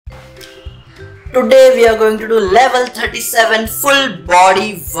Today we are going to do level 37 full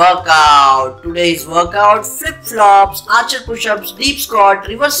body workout. Today's workout: flip-flops, archer push-ups, deep squat,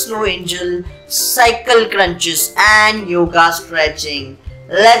 reverse slow angel, cycle crunches and yoga stretching.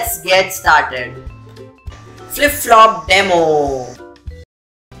 Let's get started. Flip-flop demo.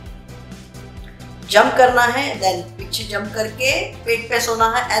 Jump करना है, then पीछे jump करके पेट पे सोना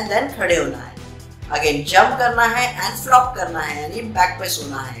है and then खड़े होना है. अगेन जंप करना है एंड फ्लॉप करना है, यानी बैक पे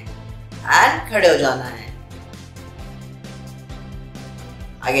सोना है एंड खड़े हो जाना है.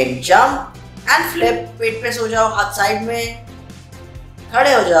 अगेन जंप एंड फ्लिप, पेट पे सो जाओ, हाथ साइड में,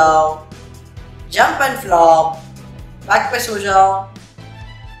 खड़े हो जाओ, जंप एंड फ्लॉप, बैक पे सो जाओ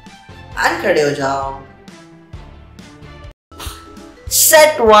एंड खड़े हो जाओ.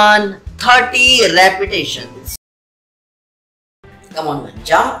 Set 1, 30 repetitions. Come on, man.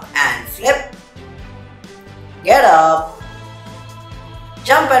 Jump and flip. Get up.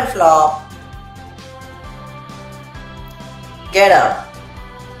 Jump and flop. Get up.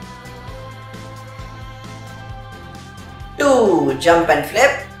 2, jump and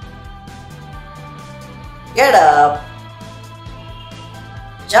flip. Get up.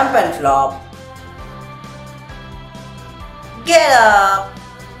 Jump and flop. Get up.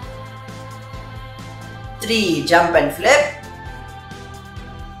 3, jump and flip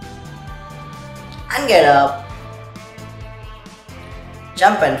and get up.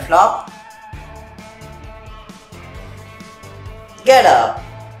 Jump and flop. Get up.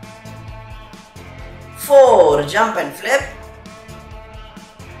 4, jump and flip.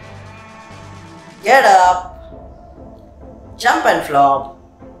 Get up. Jump and flop.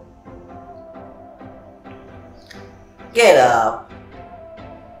 Get up.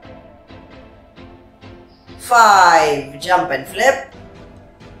 5, jump and flip.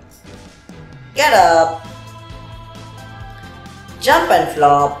 Get up. Jump and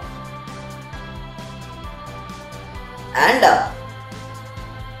flop. And up.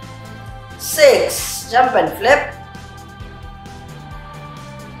 6, jump and flip.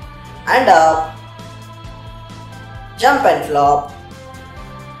 And up. Jump and flop.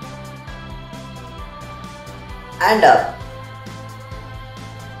 And up.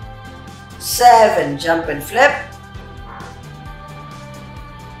 7, jump and flip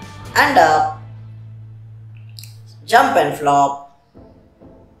and up. Jump and flop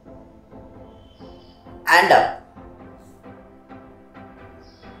and up.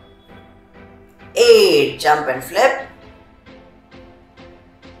 8, jump and flip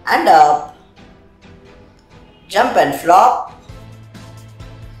and up. Jump and flop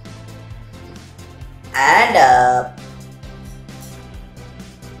and up.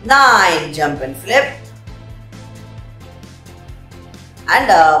 9, jump and flip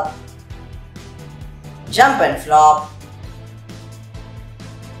and up. Jump and flop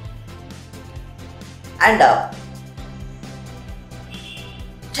and up.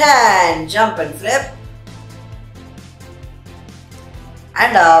 10, jump and flip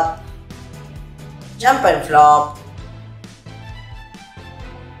and up. Jump and flop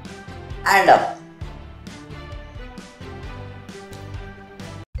and up.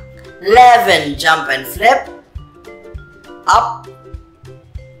 11, jump and flip, up,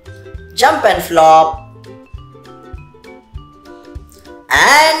 jump and flop,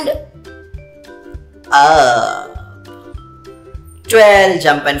 and up. 12,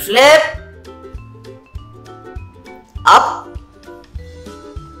 jump and flip, up,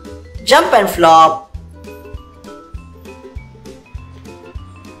 jump and flop,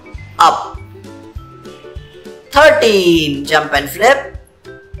 up. 13, jump and flip,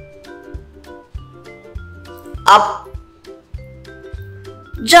 up,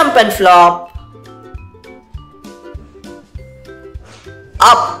 jump and flop,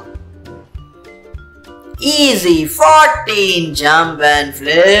 up. Easy. 14, jump and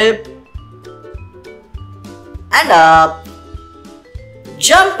flip and up,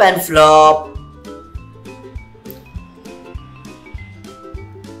 jump and flop,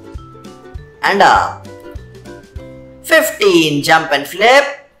 and up. 15, jump and flip,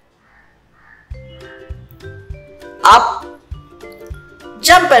 up,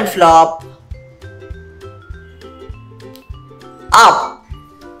 jump and flop, up.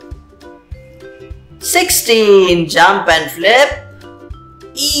 16, jump and flip,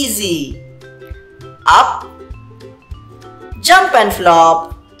 easy, up, jump and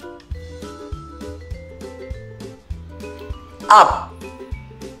flop, up.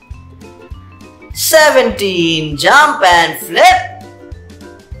 17, jump and flip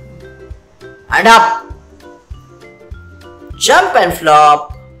and up, jump and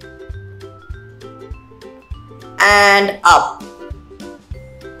flop and up.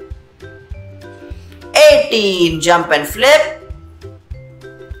 18, jump and flip,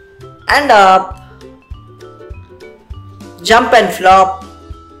 and up, jump and flop,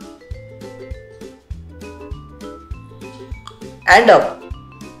 and up.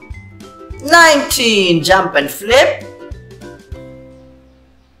 19, jump and flip,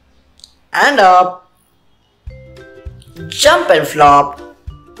 and up, jump and flop,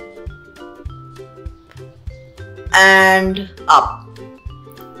 and up.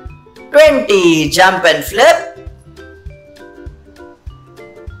 20, jump and flip,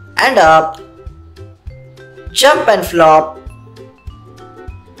 and up, jump and flop,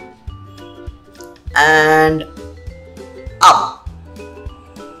 and up.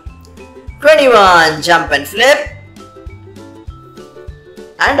 21, jump and flip,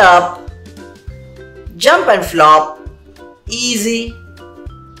 and up, jump and flop, easy,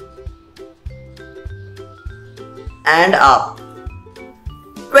 and up.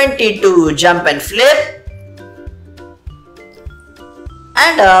 22, jump and flip,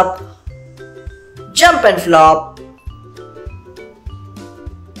 and up, jump and flop,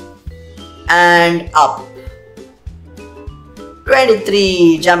 and up.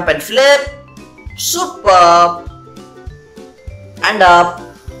 23, jump and flip, superb, and up,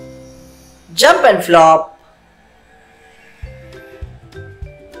 jump and flop,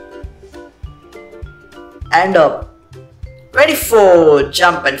 and up. 24,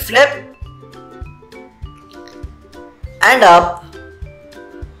 jump and flip, and up,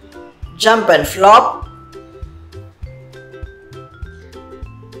 jump and flop,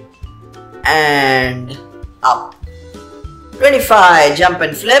 and up. 25, jump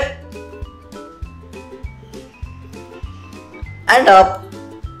and flip, and up,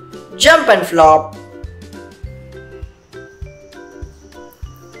 jump and flop,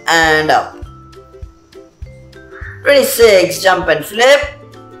 and up. 26, jump and flip,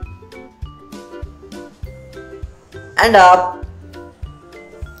 and up,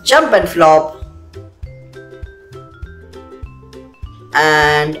 jump and flop,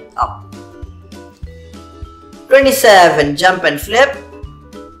 and up. 27, jump and flip,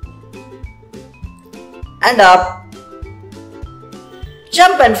 and up,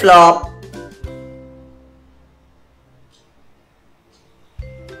 jump and flop,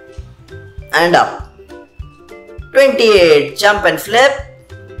 and up. 28, jump and flip,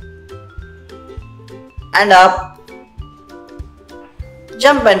 and up,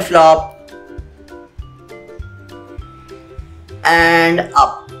 jump and flop, and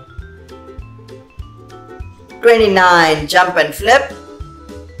up. 29, jump and flip,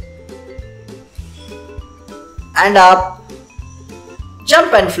 and up,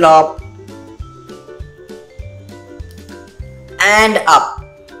 jump and flop, and up.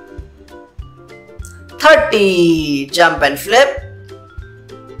 30, jump and flip,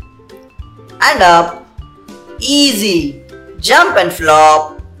 and up, easy, jump and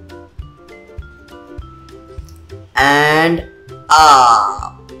flop, and up.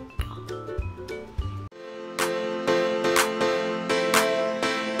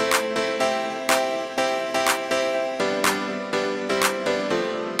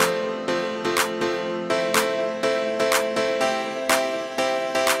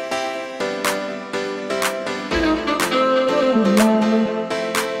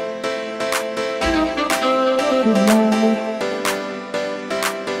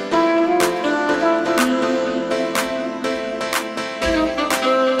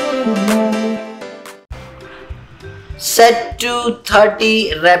 Set to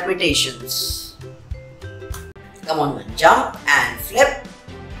 30 repetitions. Come on, man. Jump and flip.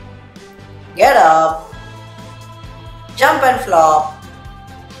 Get up. Jump and flop.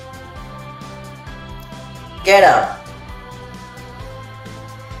 Get up.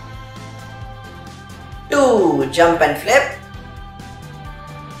 2, jump and flip.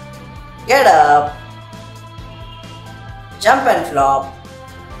 Get up. Jump and flop.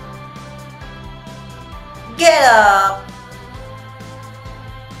 Get up.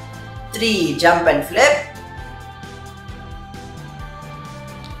 3, jump and flip,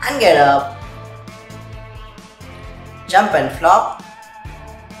 and get up. Jump and flop.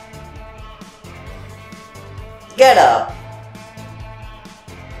 Get up.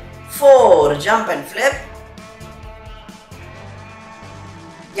 4, jump and flip.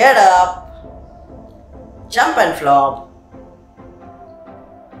 Get up. Jump and flop.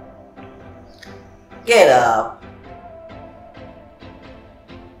 Get up.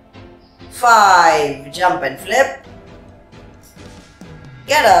 5, jump and flip.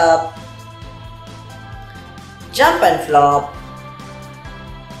 Get up. Jump and flop.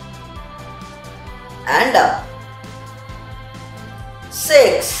 And up.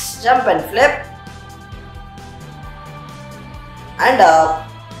 6, jump and flip. and up,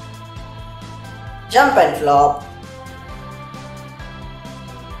 jump and flop,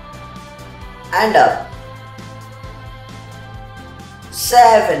 and up,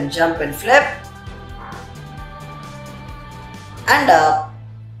 7, jump and flip, and up,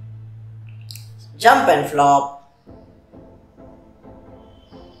 jump and flop,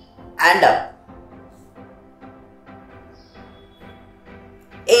 and up,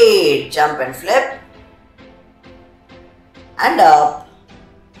 8, jump and flip, and up,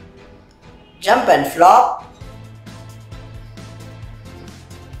 jump and flop,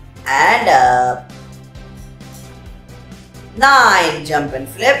 and up, 9, jump and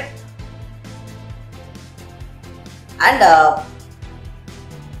flip, and up,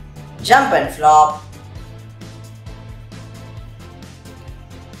 jump and flop,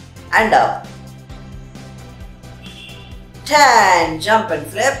 and up, 10, jump and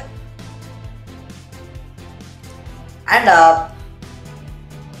flip, and up,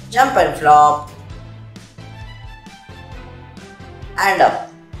 jump and flop, and up,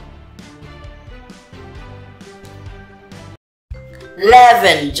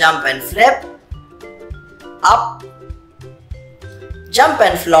 11, jump and flip, up, jump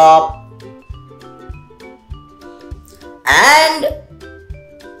and flop, and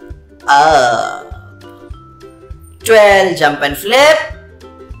up, 12, jump and flip,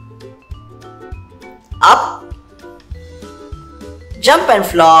 up, jump and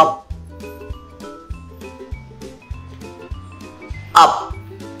flop, up,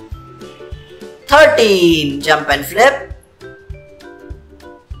 13, jump and flip,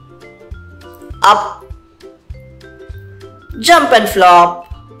 up, jump and flop,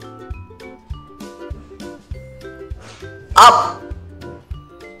 up,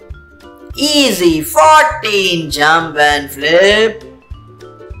 easy, 14, jump and flip,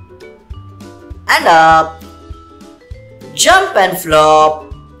 and up, jump and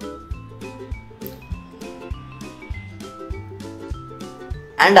flop,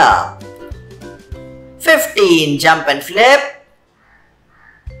 and up, 15, jump and flip,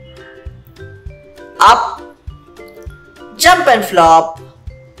 up, jump and flop,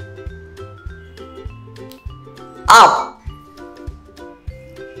 up,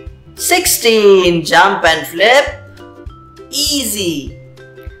 16, jump and flip, easy,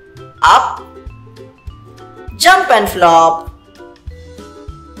 up, jump and flop,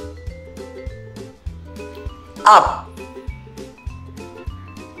 up,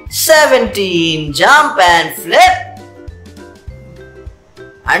 17, jump and flip,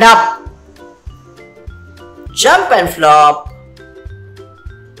 and up, jump and flop,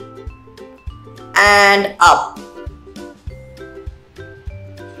 and up,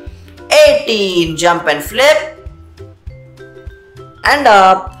 18, jump and flip, and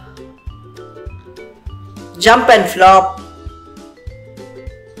up, jump and flop,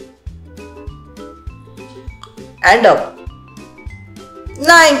 and up,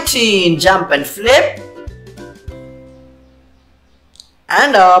 19, jump and flip,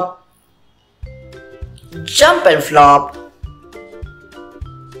 and up, jump and flop,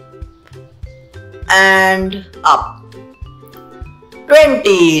 and up,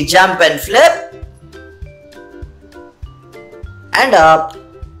 20, jump and flip, and up,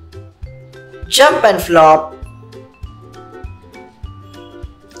 jump and flop,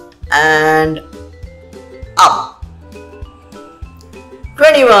 and up,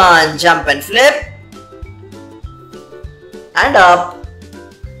 21, jump and flip, and up,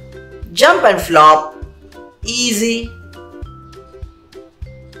 jump and flop, easy,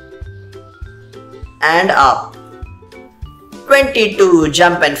 and up, 22,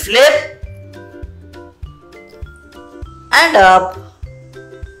 jump and flip, and up,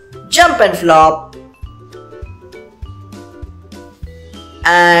 jump and flop,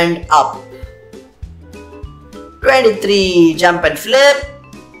 and up, 23, jump and flip,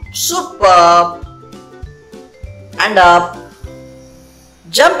 superb, and up,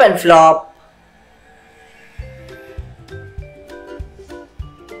 jump and flop,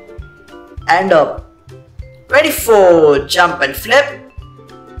 and up, 24, jump and flip,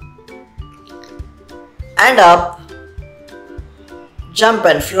 and up, jump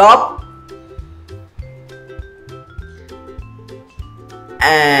and flop,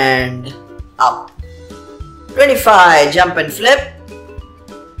 and up, 25, jump and flip,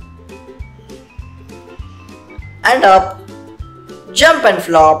 and up, jump and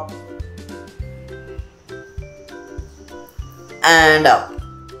flop, and up,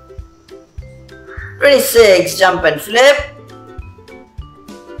 26, jump and flip,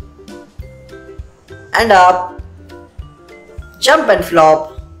 and up, jump and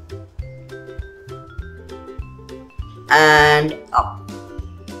flop, and up.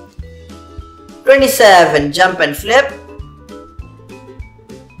 27, jump and flip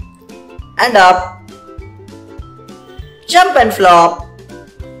and up, jump and flop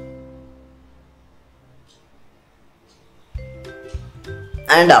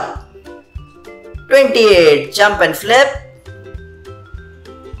and up. 28, jump and flip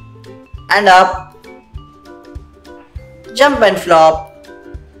and up, jump and flop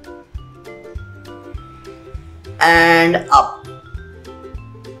and up.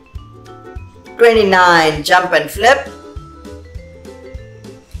 29, jump and flip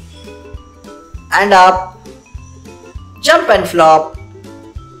and up, jump and flop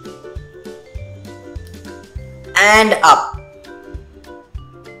and up.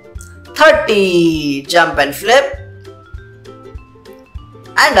 30, jump and flip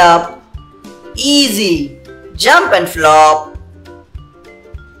and up, easy, jump and flop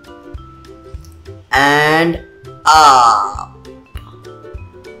and up.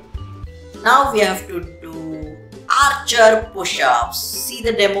 Now we have to do archer push-ups. See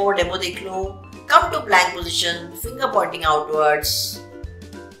the demo dekh lo. Come to plank position, finger pointing outwards.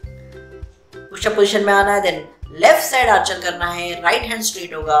 Push-up position में आना है, then left side archer करना है, right hand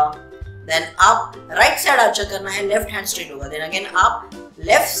straight होगा. Then up, right side archer करना है, left hand straight होगा. Then again up,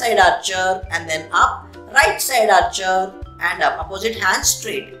 left side archer and then up, right side archer and up. Opposite hand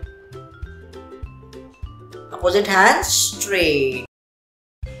straight. Opposite hand straight.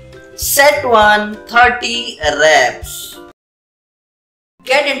 Set 1, 30 reps.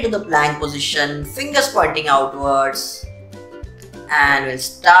 Get into the plank position, fingers pointing outwards, and we'll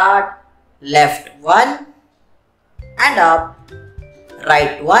start left 1 and up,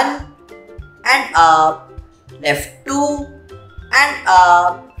 right 1 and up, left 2 and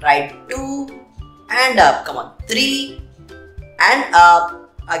up, right 2 and up. Come on, 3 and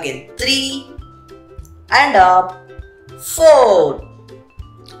up, again 3 and up, 4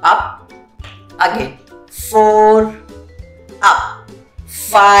 up, again 4 up,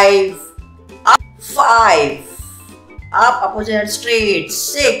 5 up, 5 up, opposite hand straight,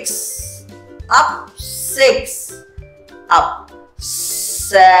 6 up, 6 up,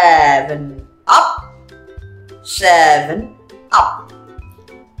 7 up, 7 up,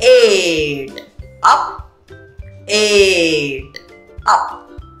 8 up, 8 up,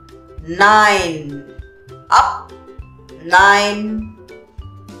 9 up, 9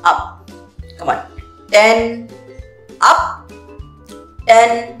 up. Come on, 10 up,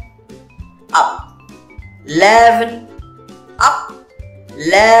 10 up, 11 up,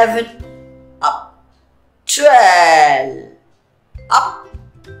 11 up, 12 up,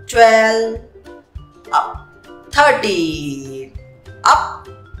 12 up, 13 up,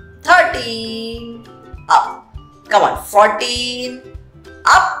 13 up. Come on, 14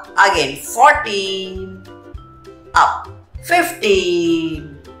 up, again 14 up,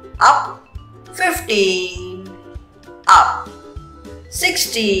 15 up, 15 up,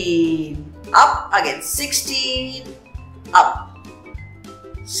 16 up, again 16 up,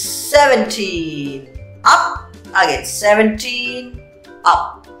 17 up, again 17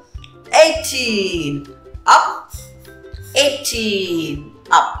 up, 18 up, 18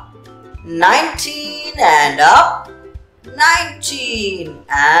 up, 19 and up, 19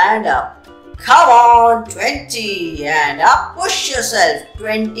 and up. Come on, 20 and up, push yourself,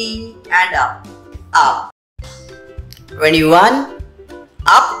 20 and up, up, 21,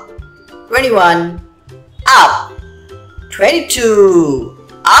 up, 21, up, 22,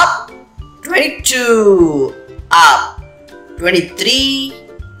 up, 22, up, 23,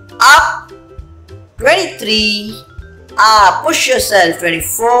 up, 23, up, push yourself,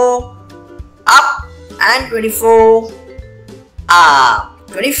 24, up and 24, up.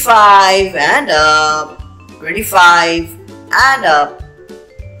 25 and up, 25 and up,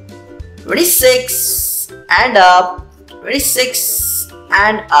 26 and up, 26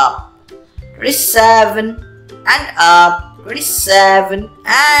 and up, 27 and up, 27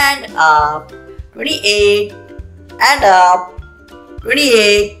 and up, 28 and up,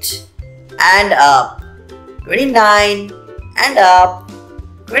 28 and up, 29 and up,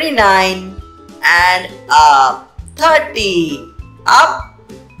 29 and up, 30 up,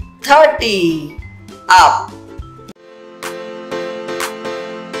 30 up.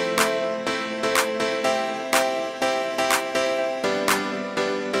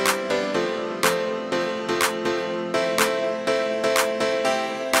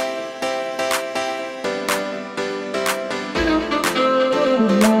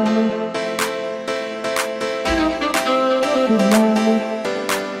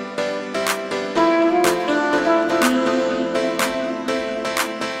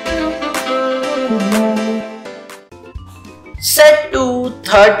 Set to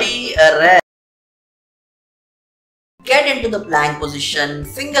 30 rest. Get into the plank position,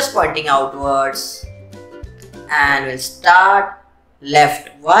 fingers pointing outwards, and we'll start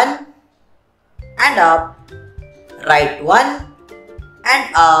left 1 and up, right 1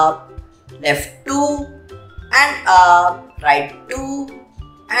 and up, left 2 and up, right 2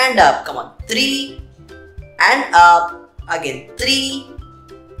 and up. Come on, 3 and up, again 3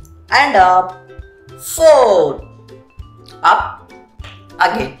 and up, 4 up,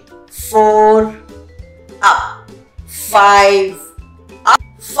 again 4 up, 5 up,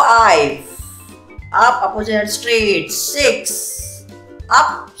 5 up, opposite hand straight, 6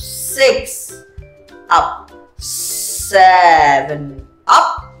 up, 6 up, 7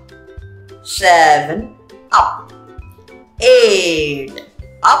 up, 7 up, 8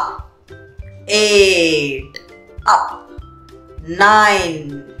 up, 8 up,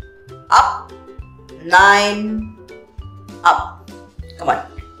 9 up, 9 up. Come on,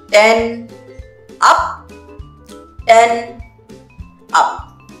 10 up, 10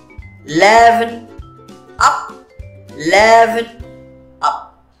 up, 11 up, 11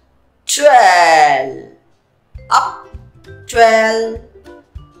 up, 12 up, 12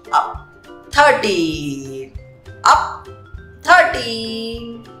 up, 13 up,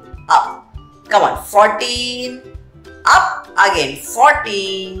 13 up. Come on, 14 up, again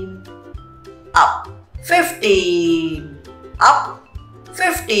 14 up, 15 up,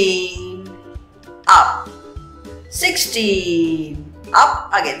 15 up, 16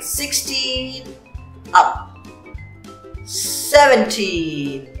 up, again 16 up,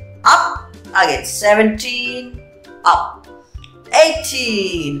 17 up, again 17 up,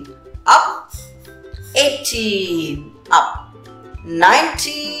 18 up, 18 up,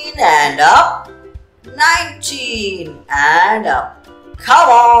 19 and up, 19 and up. Come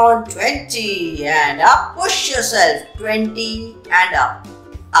on, 20 and up, push yourself, 20 and up,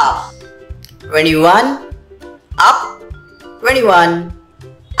 up, 21 up, 21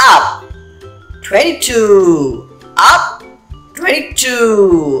 up, 22 up,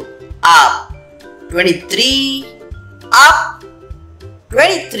 22 up, 23 up,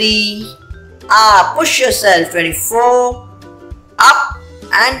 23 up, push yourself, 24 up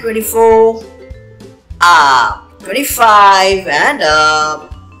and 24 up, 25 and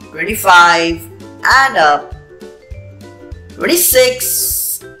up, 25 and up,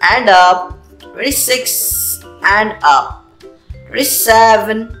 26 and up, 26 and up,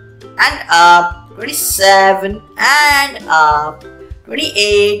 27 and up, 27 and up,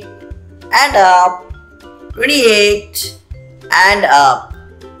 28 and up, 28 and up,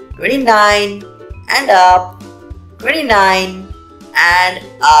 29 and up, 29 and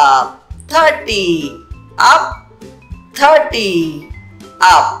up, 30 up, 30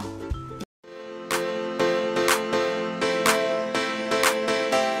 up.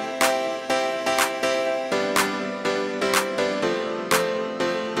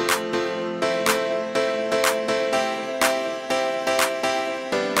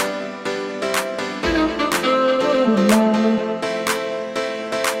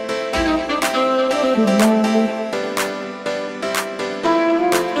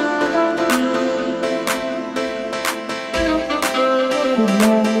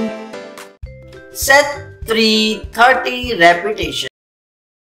 Set 3 30 repetitions.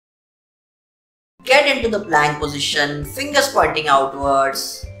 Get into the plank position, fingers pointing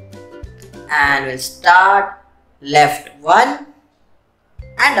outwards, and we'll start left 1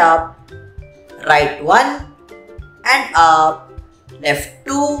 and up, right 1 and up, left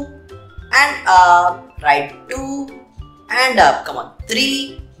 2 and up, right 2 and up. Come on,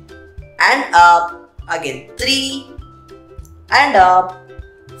 3 and up, again 3 and up,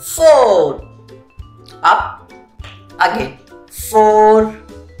 4 up, again 4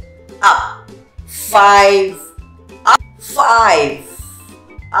 up, 5 up, 5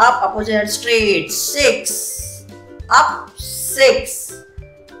 up, opposite hand straight, 6 up, 6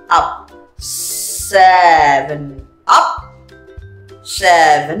 up, 7 up,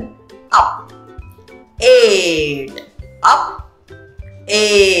 7 up, 8 up,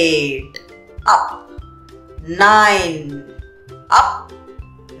 8 up, 9 up,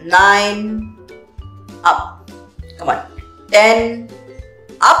 9 up. Come on, 10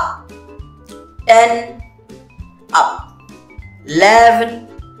 up, 10 up, 11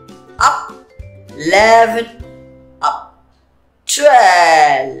 up, 11 up,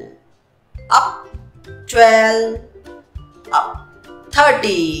 12 up, 12 up,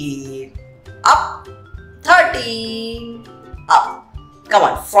 13 up, 13 up. Come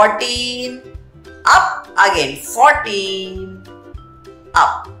on, 14 up, again 14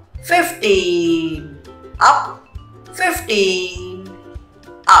 up, 15 up, 15,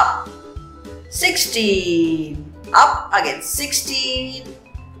 up, 16, up again, 16,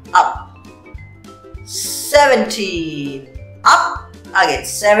 up, 17, up again,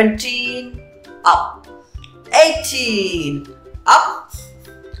 17, up, 18, up,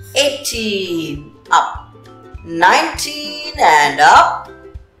 18, up, 19 and up,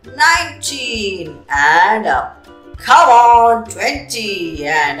 19 and up. Come on, 20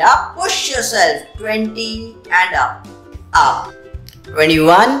 and up, push yourself, 20 and up, up,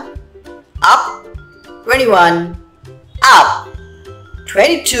 21, up, 21, up,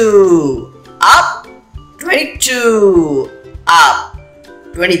 22, up, 22, up,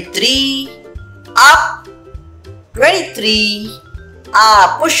 23, up, 23,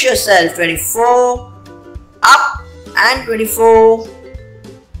 up, push yourself, 24, up and 24,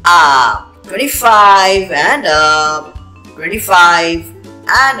 up. 25 and up, 25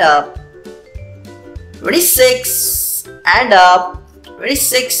 and up, 26 and up,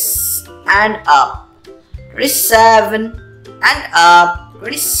 26 and up, 27 and up,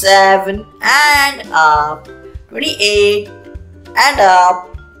 27 and up, 28 and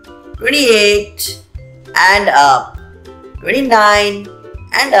up, 28 and up, 29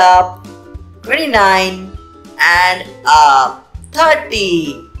 and up, 29 and up,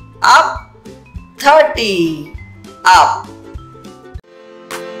 30 up, 30 up.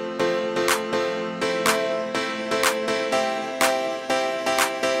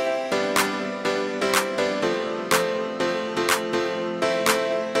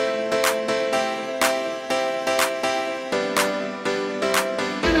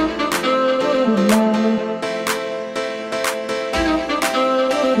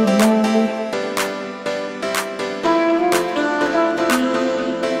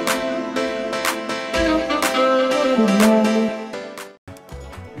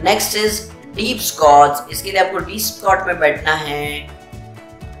 Next is deep squats. इसके लिए आपको deep squat में बैठना है।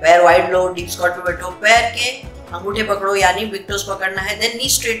 पैर wide लो, deep squat में बैठो, पैर के अंगूठे पकड़ो यानी बिग टोज पकड़ना है, देन नी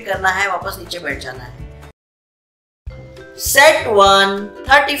स्ट्रेट करना है, वापस नीचे बैठ जाना है। Set 1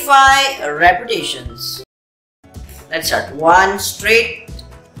 35 repetitions। Let's start. 1 straight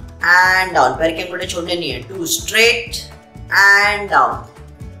and down, पैर के अंगूठे छोड़ने नहीं है। 2 straight and down,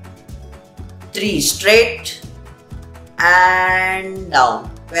 3 straight and down,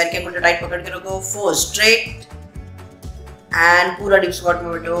 पैर के अंगूठे टाइट पकड़ के रखो। 4 स्ट्रेट एंड पूरा डीप स्क्वाट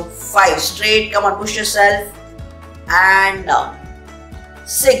में बैठो। 5 straight, come on push yourself and down.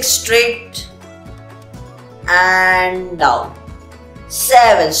 6 straight and down.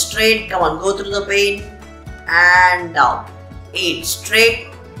 7 straight, come on go through the pen and down. 8 straight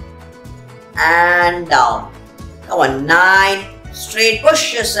and down, come on। 9 straight,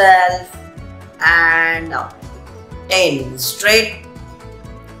 push yourself and down। 10 straight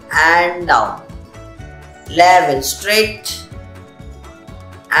and down। 11 straight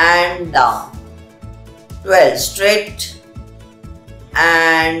and down। 12 straight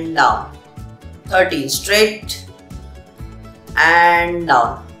and down। 13 straight and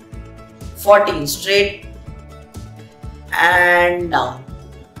down। 14 straight and down।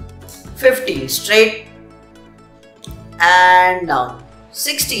 15 straight and down।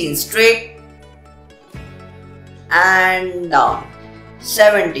 16 straight and down।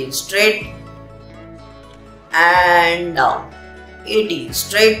 17 straight and down। 18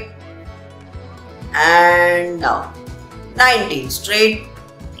 straight and down। 19 straight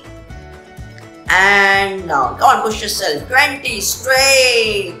and down, come on push yourself। 20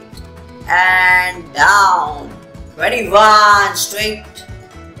 straight and down। 21 straight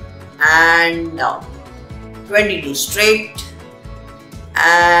and down। 22 straight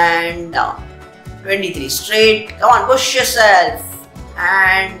and down। 23 straight, come on push yourself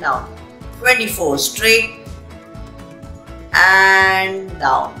and down। 24 straight and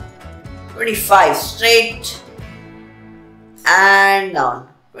down। 25 straight and down।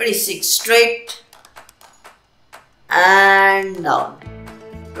 26 straight and down।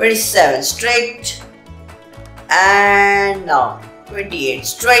 27 straight and down। 28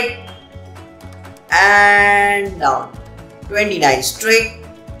 straight and down। 29 straight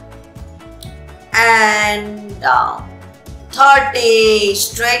and down। 30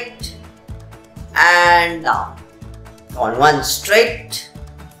 straight and down। On 1 straight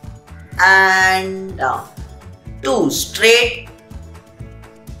and down। 2 straight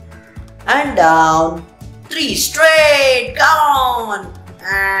and down। 3 straight, come on,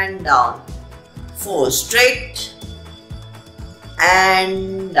 and down। 4 straight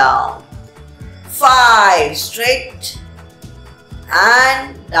and down। 5 straight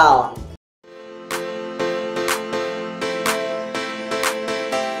and down।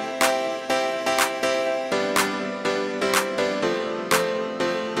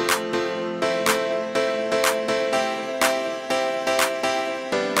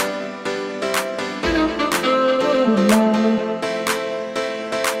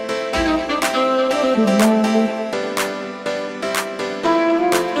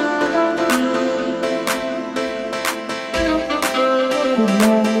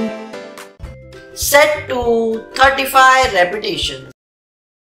 Set to 35 repetitions.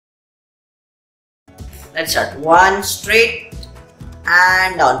 Let's start. 1 straight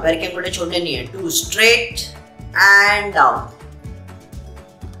and down. पैर के अंगूठे छोड़ने नहीं है. 2 straight and down.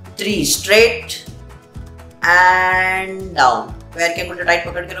 3 straight and down. पैर के अंगूठे tight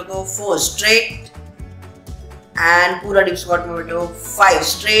पकड़ के रखो. 4 straight and पूरा deep squat में बैठो. 5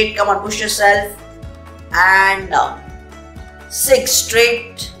 straight. Come on, push yourself and down. 6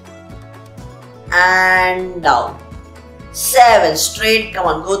 straight and down. 7 straight. Come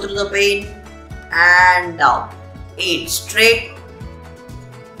on, go through the pain and down. 8 straight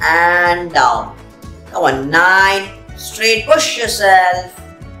and down. Come on, 9 straight. Push yourself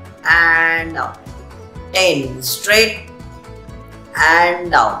and down. 10 straight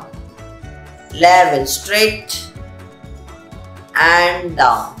and down. 11 straight and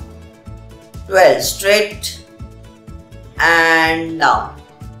down. 12 straight and down.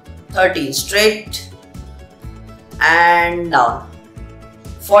 13 straight and down.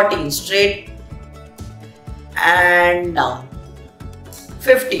 14 straight and down.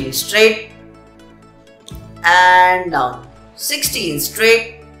 15 straight and down. 16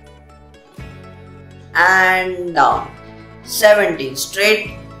 straight and down. 17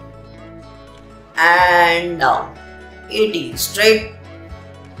 straight and down. 18 straight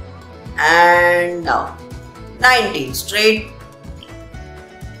and down. 19 straight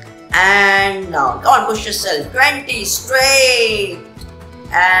and down. Come on, push yourself. 20 straight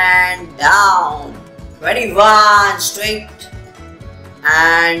and down. 21 straight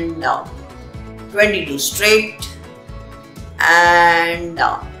and down. 22 straight and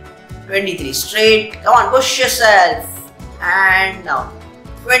down. 23 straight. Come on, push yourself and down.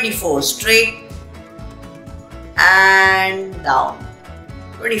 24 straight and down.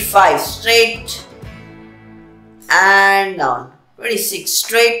 25 straight and down. 26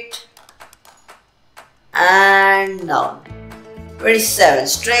 straight and down. 27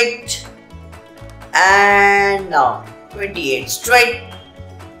 straight and down. 28 straight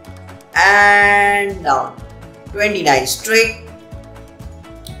and down. 29 straight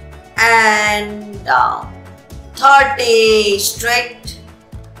and down. 30 straight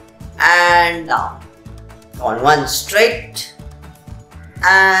and down. Come on, 1 straight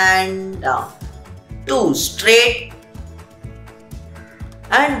and down. 2 straight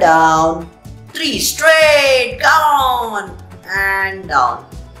and down. 3 straight, come on, and down.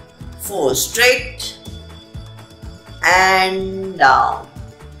 4 straight and down.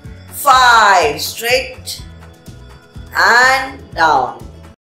 5 straight and down.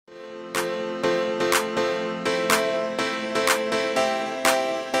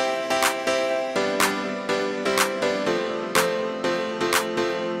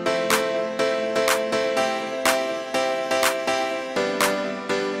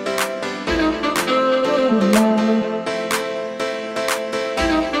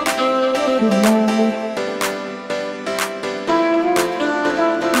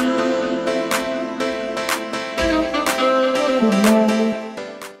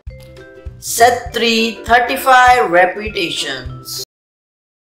 Set 3, 35 repetitions.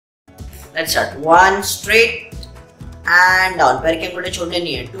 Let's start. 1 straight and down. पैर के अंगूठे छोड़ने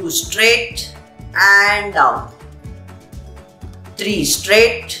नहीं है. 2 straight and down. 3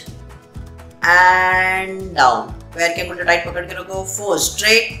 straight and down. पैर के अंगूठे tight पकड़ के रखो. 4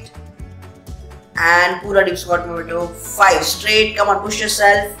 straight and पूरा deep squat में बैठो. 5 straight. Come on, push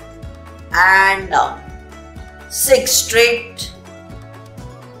yourself and down. 6 straight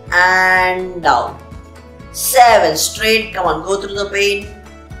and down. 7 straight. Come on, go through the pain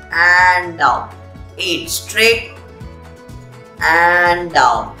and down. 8 straight and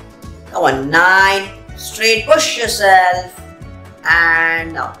down. Come on, 9 straight. Push yourself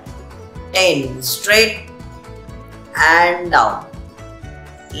and down. 10 straight and down.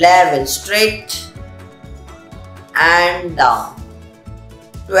 11 straight and down.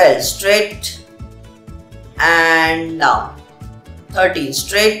 12 straight and down. 13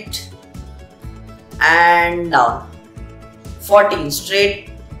 straight and down. 14 straight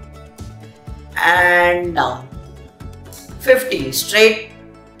and down. 15 straight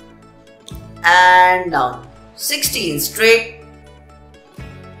and down. 16 straight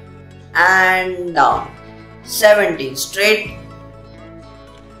and down. 17 straight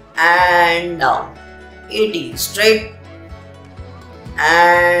and down. 18 straight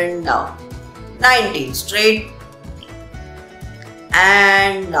and down. 19 straight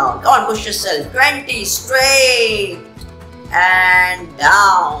and down. Come on, push yourself. 20 straight and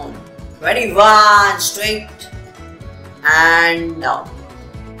down.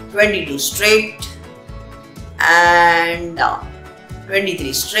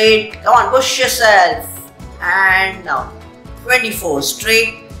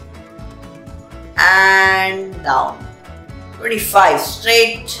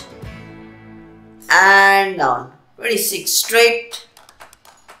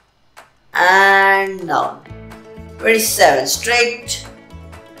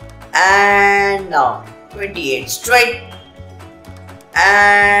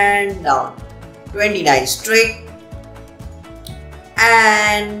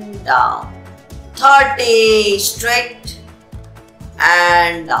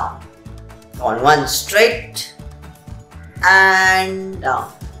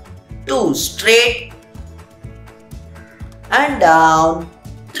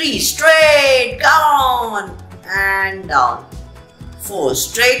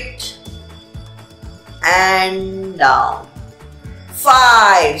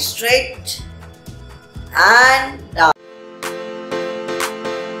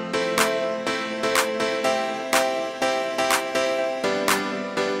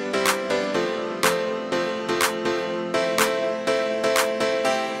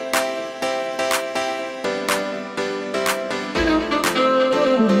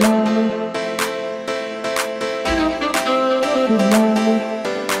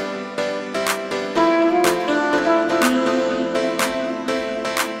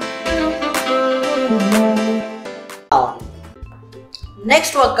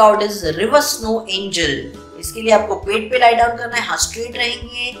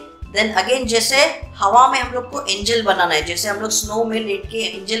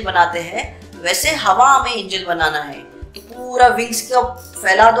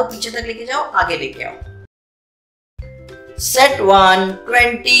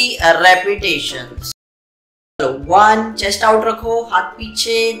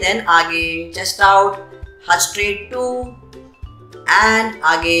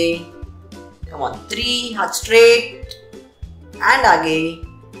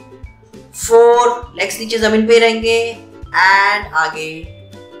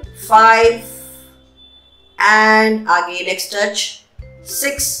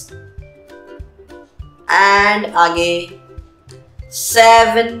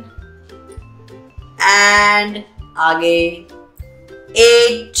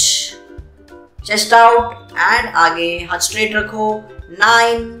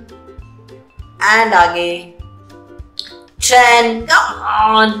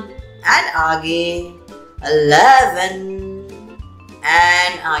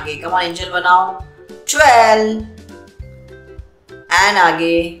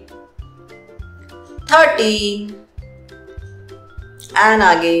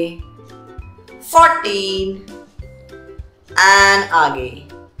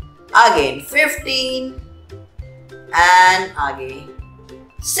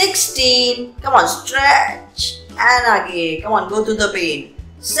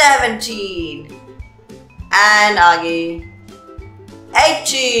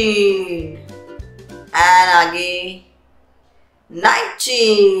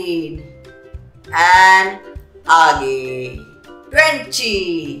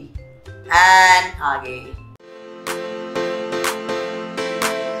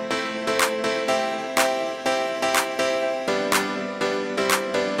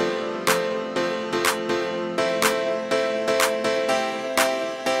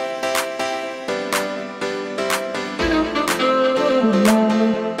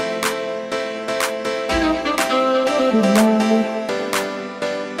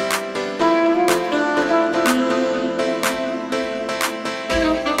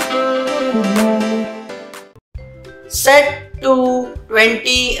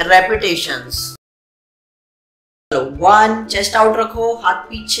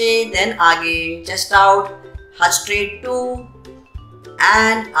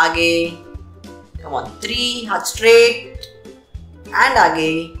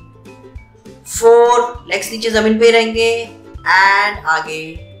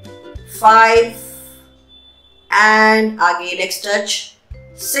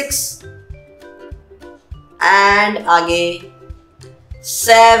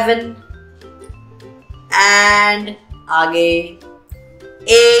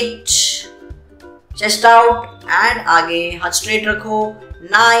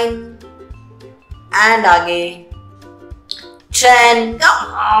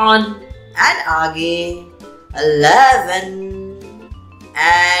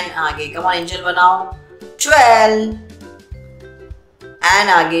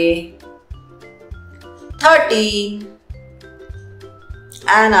 13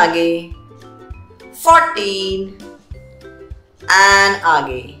 and आगे 14 and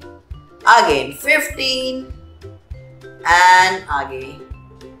आगे again 15 and आगे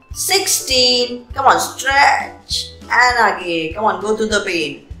 16, come on, stretch and आगे, come on, go to the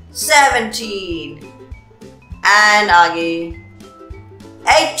pain. 17 and आगे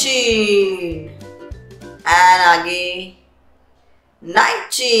 18 and आगे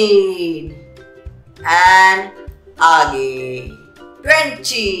 19 and आगे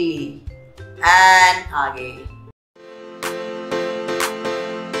 20 and आगे.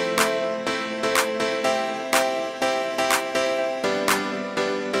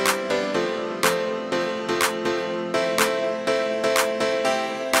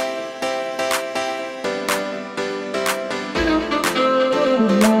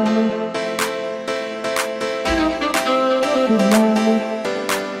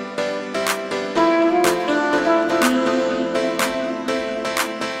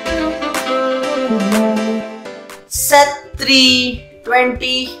 Set 3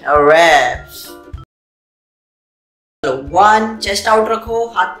 20 reps. 1 chest out रखो,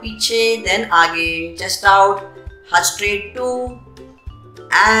 हाथ पीछे, then आगे, chest out, हाथ straight 2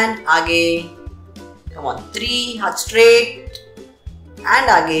 and आगे. Come on, 3 हाथ straight and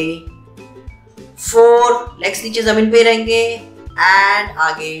आगे. 4 legs नीचे जमीन पे रहेंगे and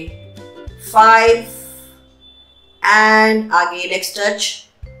आगे. 5 and आगे legs touch.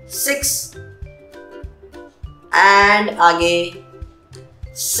 6 and आगे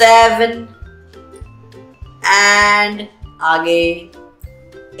 7 and आगे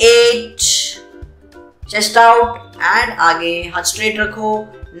 8 chest out and आगे हाथ straight रखो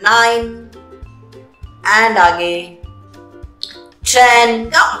 9 and आगे 10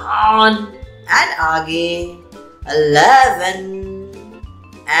 come on and आगे 11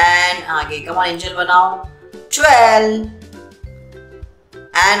 and आगे come on angel बनाओ 12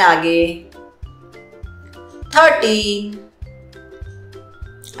 and आगे 13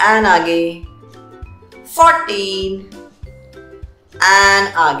 and आगे 14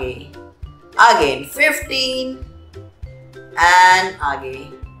 and आगे again 15 and आगे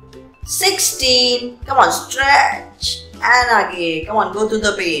 16 come on stretch and आगे come on go to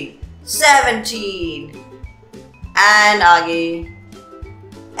the pain 17 and आगे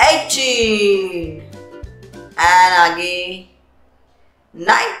 18 and आगे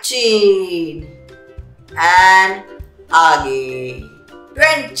 19 and आगे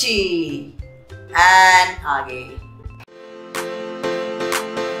 20 and आगे.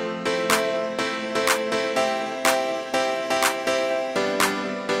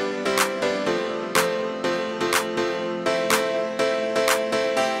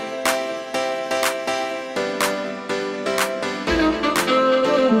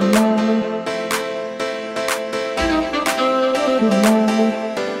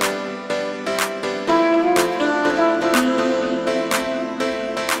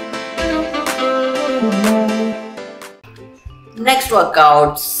 Next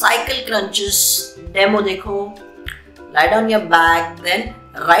workout, cycle crunches. Demo देखो. Lie down your back, then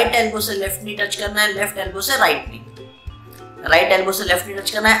right elbow से left knee touch करना है, left elbow से right knee. Right elbow से left knee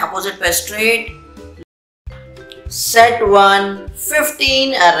touch करना है, opposite पे straight. Set 1,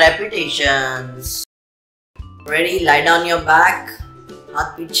 15 repetitions. Ready? Lie down your back.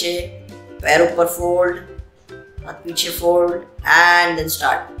 हाथ पीछे, पैर ऊपर fold, हाथ पीछे fold, and then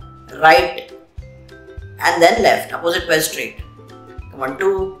start. Right and then left, opposite पे straight. Come on, 2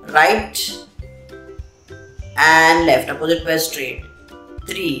 right and left, opposite pair straight.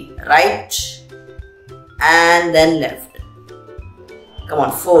 3 right and then left. Come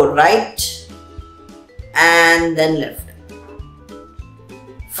on, 4 right and then left.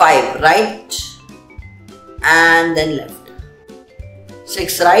 5 right and then left.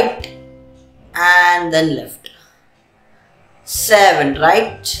 6 right and then left. 7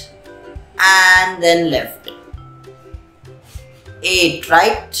 right and then left. 8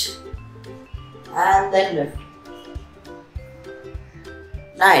 right and then left.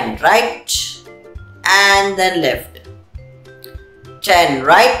 9 right and then left. 10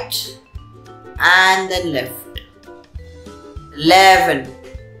 right and then left. 11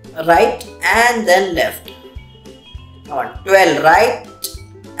 right and then left. Come on, 12 right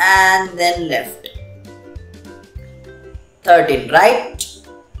and then left. 13 right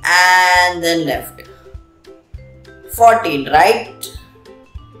and then left. 14 right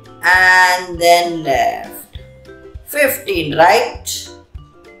and then left. 15 right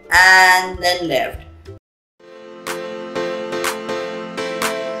and then left.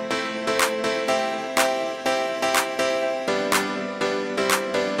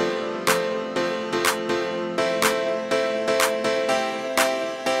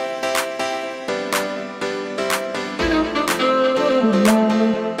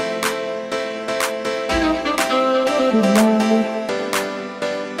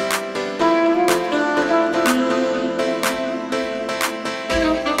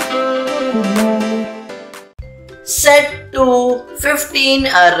 Set to 15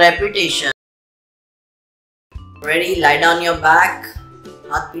 repetition. Ready? Lie down your back.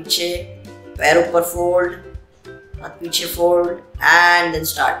 हाथ पीछे, पैर ऊपर fold, हाथ पीछे fold, and then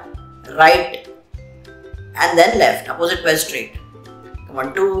start. Right and then left. Opposite pair straight. Come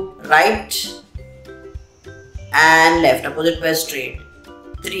on, 2. Right and left. Opposite pair straight.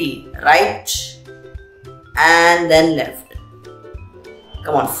 3. Right and then left.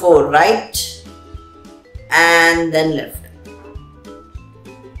 Come on, 4. Right and then left.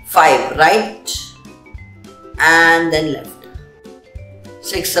 5. Right and then left.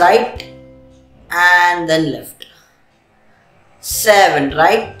 6. Right and then left. 7.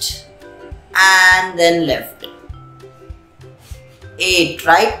 Right and then left. 8.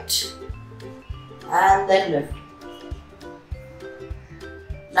 Right and then left.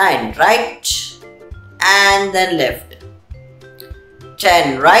 9. Right and then left.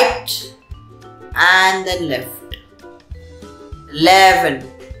 10. Right and then left. 11.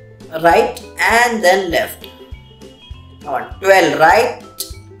 Right and then left. Come on, 12. Right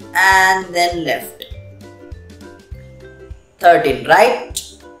and then left. 13. Right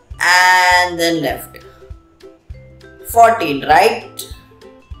and then left. 14. Right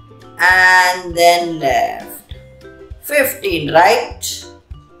and then left. 15. Right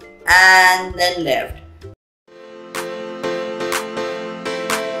and then left.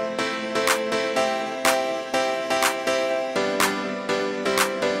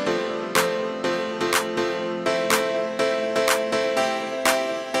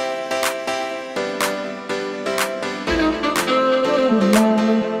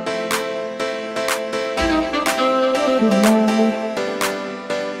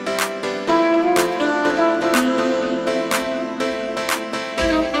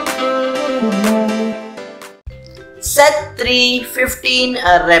 Set 3 15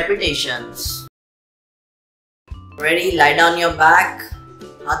 repetitions. Ready? Lie down your back.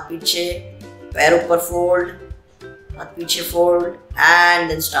 हाथ पीछे, पैर ऊपर fold, हाथ पीछे fold, and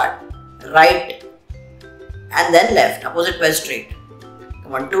then start. Right and then left. Opposite pair straight.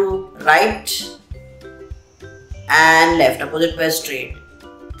 Come on, 2. Right and left. Opposite pair straight.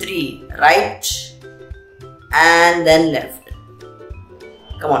 3. Right and then left.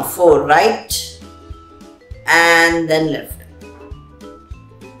 Come on, 4. Right and then left.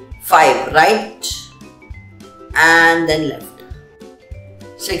 5. Right and then left.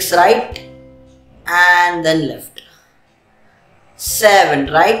 6. Right and then left.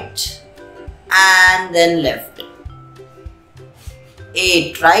 7. Right and then left.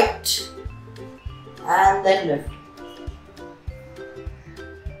 8. Right and then left.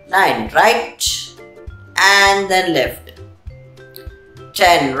 9. Right and then left.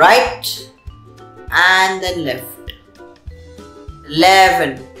 10. Right and then left.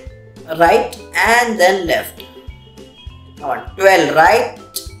 11. Right and then left. Come on, 12. Right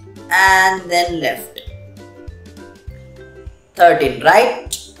and then left. 13.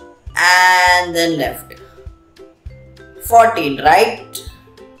 Right and then left. 14. Right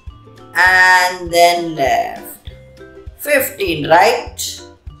and then left. 15. Right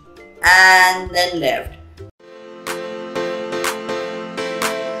and then left.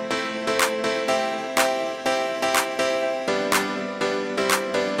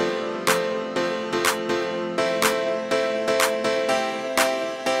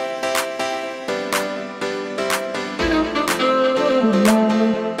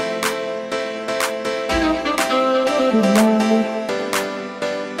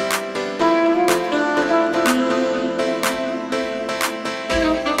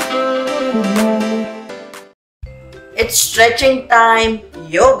 It's stretching time,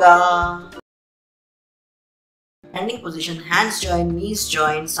 yoga. Standing position, hands join, knees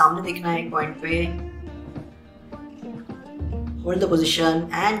join, सामने देखना है एक point पे. Hold the position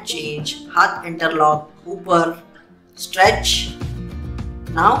and change. हाथ interlock, ऊपर. Stretch.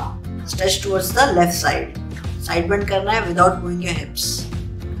 Now stretch towards the left side. Side bend करना है without moving your hips.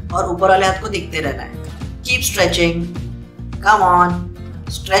 और ऊपर वाले हाथ को देखते रहना है. Keep stretching. Come on.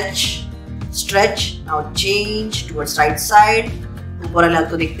 Stretch. Stretch. Now change towards right side. ऊपर वाले हाथ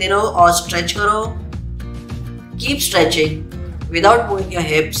को देखते रहो और stretch करो. Keep stretching without moving your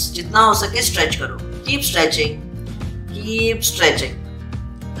hips. जितना हो सके stretch करो. Keep stretching. Keep stretching.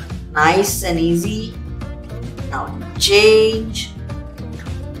 Nice and easy. Now change.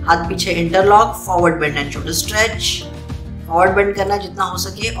 हाथ पीछे interlock. Forward bend and shoulder stretch. Forward bend करना जितना हो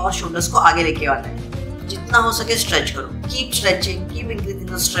सके और shoulders को आगे लेके आना है. जितना हो सके stretch करो. Keep stretching. Keep increasing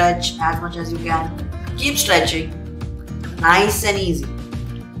the stretch as much as you can. Keep stretching. Nice and easy.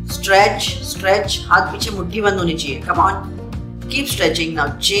 Stretch, stretch. हाथ पीछे मुट्ठी बंद होनी चाहिए. Come on. Keep stretching. Now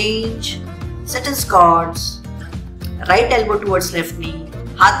change. Sit in squats. Right elbow towards left नी,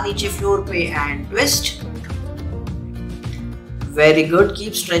 हाथ नीचे floor पे and twist. Very good,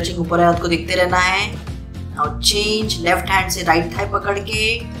 keep stretching, ऊपर हाथ को देखते रहना है। नाउ चेंज, लेफ्ट हैंड से राइट थाई पकड़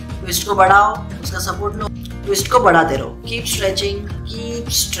के ट्विस्ट को बढ़ाओ, उसका सपोर्ट लो, ट्विस्ट को बढ़ाते रहो। Keep stretching, keep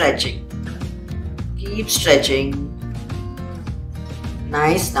stretching, keep stretching.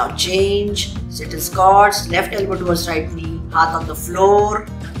 Nice, now change, sit in squats, left elbow towards right knee, हाथ on the floor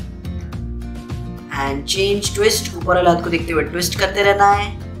and change, twist, ऊपर वाले हाथ को देखते हुए ट्विस्ट करते रहना है।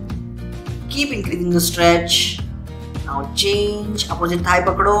 Keep increasing the stretch. Now change, opposite thigh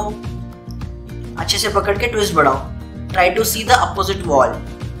पकड़ो, अच्छे से पकड़ के ट्विस्ट बढ़ाओ। Try to see the opposite wall.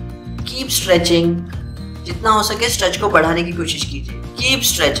 Keep stretching, जितना हो सके स्ट्रेच को बढ़ाने की कोशिश कीजिए। Keep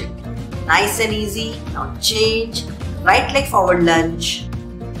stretching. Nice and easy. Now change, right leg forward lunge,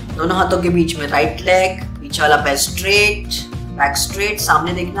 दोनों हाथों के बीच में राइट लेग, पीछे वाला पैर स्ट्रेट, बैक स्ट्रेट,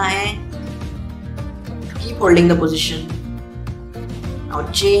 सामने देखना है। Keep holding the position.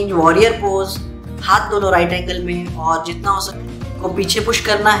 Now change, warrior pose, हाथ दोनों राइट एंगल में और जितना हो सके को पीछे पुश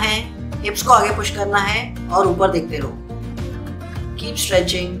करना है, हिप्स को आगे पुश करना है और ऊपर देखते रहो। Keep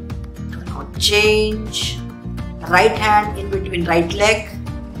stretching. Now change, right hand in between right leg,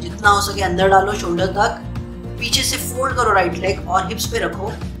 जितना हो सके अंदर डालो शोल्डर तक, पीछे से फोल्ड करो राइट लेग और हिप्स पे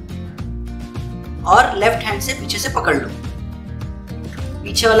रखो और लेफ्ट हैंड से पीछे से पकड़ लो।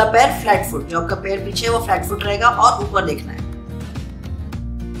 पीछे वाला पैर फ्लैट फुट, जो आपका पैर पीछे है वो फ्लैट फुट रहेगा और ऊपर देखना है।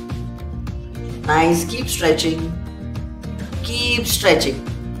 Nice, keep stretching, keep stretching.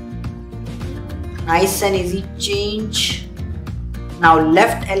 Nice and easy, change. Now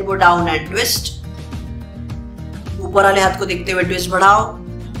left elbow down and twist, ऊपर वाले हाथ को देखते हुए ट्विस्ट बढ़ाओ।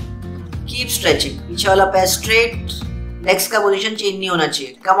 कीप स्ट्रेचिंग, पीछे वाला पैर स्ट्रेट, लेग्स का पोजीशन चेंज नहीं होना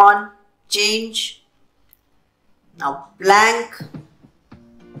चाहिए। Come on, change. Now plank,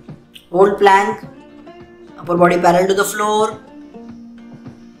 hold plank, upper body parallel to the floor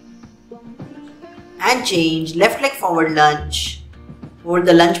and change, left leg forward lunge, hold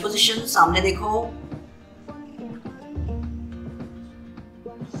the lunge position, सामने देखो।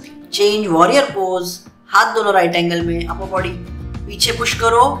 change, warrior pose, हाथ दोनों राइट एंगल में, upper body पीछे push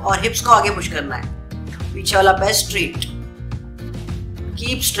करो और हिप्स को आगे पुश करना है, पीछे वाला पैर straight.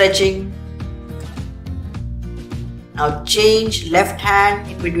 keep stretching. Now change, left hand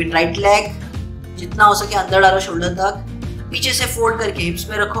in between right leg, जितना हो सके अंदर डालो शोल्डर तक, पीछे से फोल्ड करके हिप्स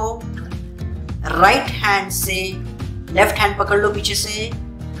पे रखो। राइट हैंड से लेफ्ट हैंड पकड़ लो पीछे से,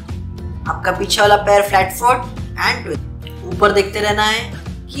 आपका पीछे वाला पैर फ्लैट फुट एंड ट्विस्ट, ऊपर देखते रहना है।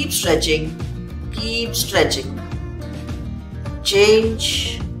 Keep stretching, keep stretching. Change,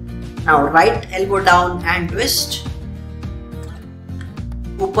 now right elbow down and twist,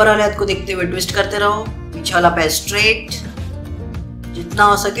 ऊपर वाले हाथ को देखते हुए ट्विस्ट करते रहो, पीछे वाला पैर स्ट्रेट, जितना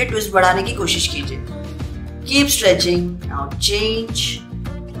हो सके ट्विस्ट बढ़ाने की कोशिश कीजिए। Keep stretching. Now change,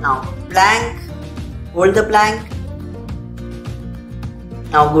 now Planck, hold the plank.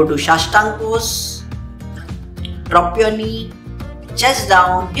 Now go to साष्टांग pose, drop your knee, chest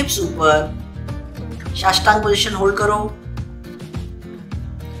down, हिप्स ऊपर, साष्टांग पोजीशन होल्ड करो,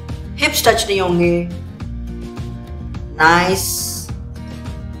 हिप्स टच नहीं होंगे। नाइस।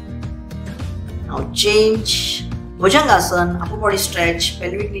 Now change, भुजंगासन, अपर बॉडी स्ट्रेच,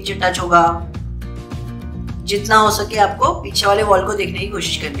 पेल्विक नीचे टच होगा, जितना हो सके आपको पीछे वाले वॉल को देखने की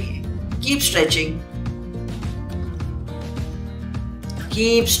कोशिश करनी है। Keep stretching,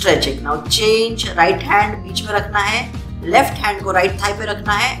 keep stretching. Now change, right hand बीच में रखना है, लेफ्ट हैंड को राइट थाई पे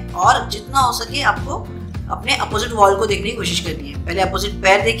रखना है और जितना हो सके आपको अपने अपोजिट वॉल को देखने की कोशिश करनी है। पहले अपोजिट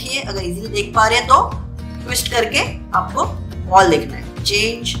पैर देखिए, अगर इजीली देख पा रहे हैं तो ट्विस्ट करके आपको वॉल देखना है।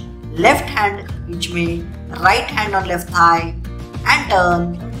 चेंज, लेफ्ट हैंड बीच में, right hand on left thigh and turn,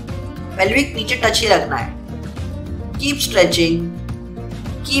 pelvic नीचे टच ही रखना है। Keep stretching,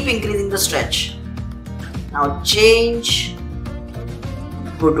 keep increasing the stretch. Now change,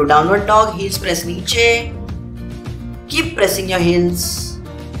 go to downward dog, heels press नीचे, keep pressing your heels,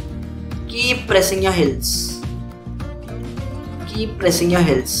 keep pressing your heels, keep pressing your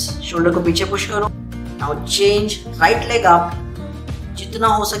heels. Shoulder को पीछे push करो। Now change, right leg up, जितना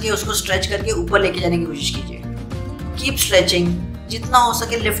हो सके उसको stretch करके ऊपर लेके जाने की कोशिश कीजिए। कीप स्ट्रेचिंग, जितना हो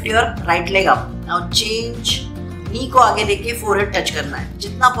सके lift your right leg up. Now change, नी को आगे लेके फोरहेड टच करना है,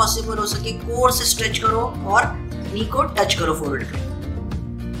 जितना पॉसिबल हो सके कोर से स्ट्रेच करो और नी को टच करो फोरहेड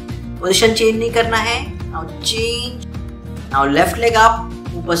पे। पोजीशन चेंज नहीं करना है। Now change, now left leg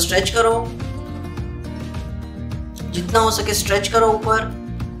up, ऊपर स्ट्रेच करो, जितना हो सके स्ट्रेच करो ऊपर,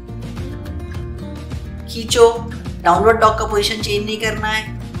 खींचो। डाउनवर्ड डॉग का पोजीशन चेंज नहीं करना है,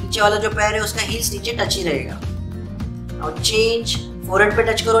 नीचे वाला जो पैर है उसका हील्स नीचे टच ही रहेगा। नाउ चेंज, फोरहेड पे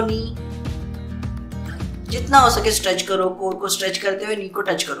टच करो नी, जितना हो सके स्ट्रेच करो, कोर को स्ट्रेच करते हुए नी को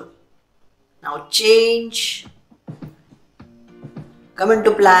टच करो. Now change, come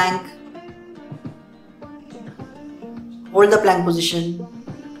into plank, hold the plank position,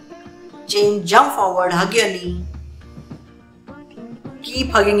 change, jump forward, hug your knee,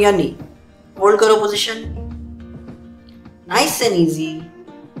 keep hugging your knee, hold karo position, nice and easy.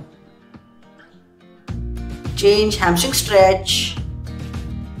 Change, hamstring stretch,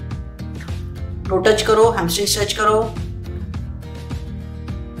 toe touch karo, hamstring stretch karo.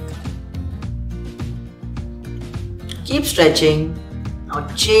 Keep stretching. Now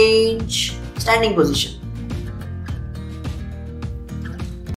change, standing position.